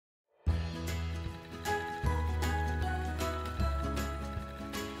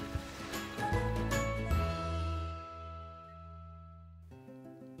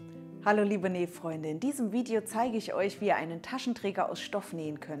Hallo liebe Nähfreunde, in diesem Video zeige ich euch, wie ihr einen Taschenträger aus Stoff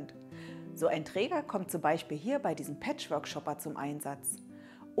nähen könnt. So ein Träger kommt zum Beispiel hier bei diesem Patchwork-Shopper zum Einsatz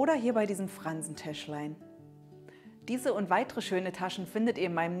oder hier bei diesem Fransentäschlein. Diese und weitere schöne Taschen findet ihr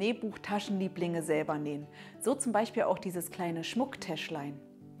in meinem Nähbuch Taschenlieblinge selber nähen. So zum Beispiel auch dieses kleine Schmucktäschlein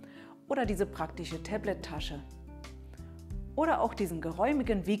oder diese praktische Tablet-Tasche oder auch diesen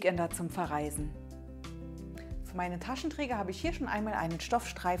geräumigen Weekender zum Verreisen. Für meinen Taschenträger habe ich hier schon einmal einen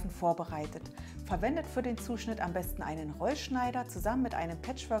Stoffstreifen vorbereitet. Verwendet für den Zuschnitt am besten einen Rollschneider zusammen mit einem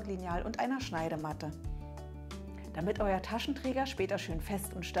Patchwork-Lineal und einer Schneidematte. Damit euer Taschenträger später schön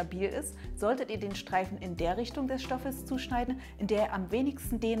fest und stabil ist, solltet ihr den Streifen in der Richtung des Stoffes zuschneiden, in der er am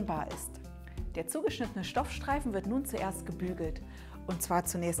wenigsten dehnbar ist. Der zugeschnittene Stoffstreifen wird nun zuerst gebügelt. Und zwar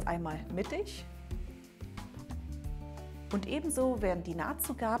zunächst einmal mittig. Und ebenso werden die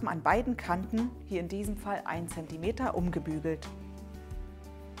Nahtzugaben an beiden Kanten, hier in diesem Fall 1 cm, umgebügelt.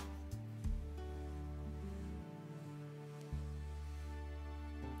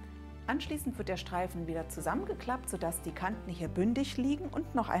 Anschließend wird der Streifen wieder zusammengeklappt, sodass die Kanten hier bündig liegen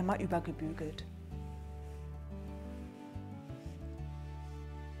und noch einmal übergebügelt.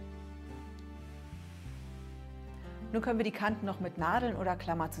 Nun können wir die Kanten noch mit Nadeln oder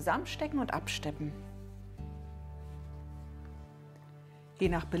Klammer zusammenstecken und absteppen. Je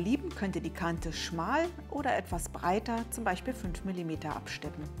nach Belieben könnt ihr die Kante schmal oder etwas breiter, zum Beispiel 5 mm,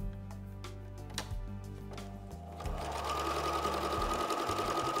 absteppen.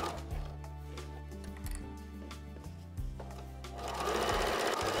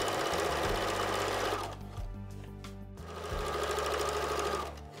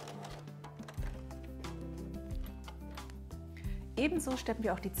 Ebenso steppen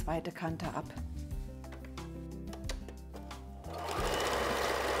wir auch die zweite Kante ab.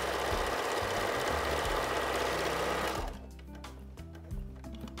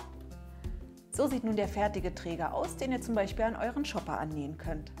 So sieht nun der fertige Träger aus, den ihr zum Beispiel an euren Shopper annähen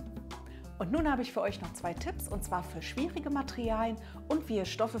könnt. Und nun habe ich für euch noch 2 Tipps, und zwar für schwierige Materialien und wie ihr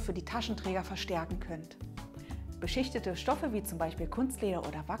Stoffe für die Taschenträger verstärken könnt. Beschichtete Stoffe wie zum Beispiel Kunstleder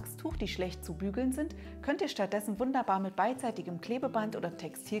oder Wachstuch, die schlecht zu bügeln sind, könnt ihr stattdessen wunderbar mit beidseitigem Klebeband oder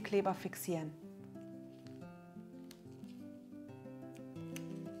Textilkleber fixieren.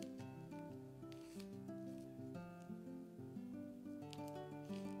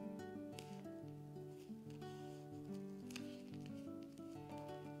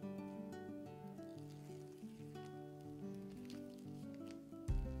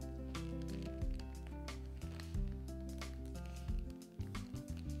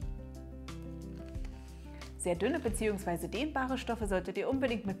 Sehr dünne bzw. dehnbare Stoffe solltet ihr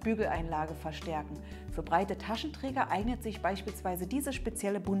unbedingt mit Bügeleinlage verstärken. Für breite Taschenträger eignet sich beispielsweise diese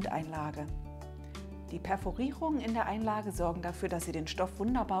spezielle Bundeinlage. Die Perforierungen in der Einlage sorgen dafür, dass ihr den Stoff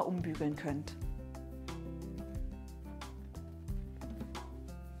wunderbar umbügeln könnt.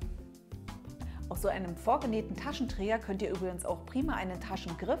 Aus so einem vorgenähten Taschenträger könnt ihr übrigens auch prima einen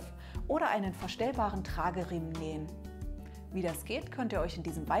Taschengriff oder einen verstellbaren Trageriemen nähen. Wie das geht, könnt ihr euch in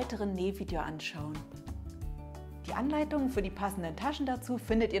diesem weiteren Nähvideo anschauen. Die Anleitungen für die passenden Taschen dazu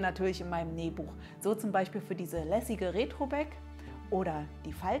findet ihr natürlich in meinem Nähbuch, so zum Beispiel für diese lässige Retro-Bag oder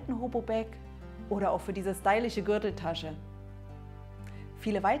die Falten-Hobo-Bag oder auch für diese stylische Gürteltasche.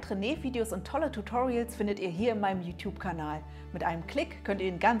 Viele weitere Nähvideos und tolle Tutorials findet ihr hier in meinem YouTube-Kanal. Mit einem Klick könnt ihr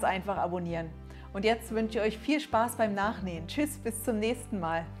ihn ganz einfach abonnieren. Und jetzt wünsche ich euch viel Spaß beim Nachnähen. Tschüss, bis zum nächsten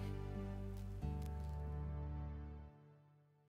Mal.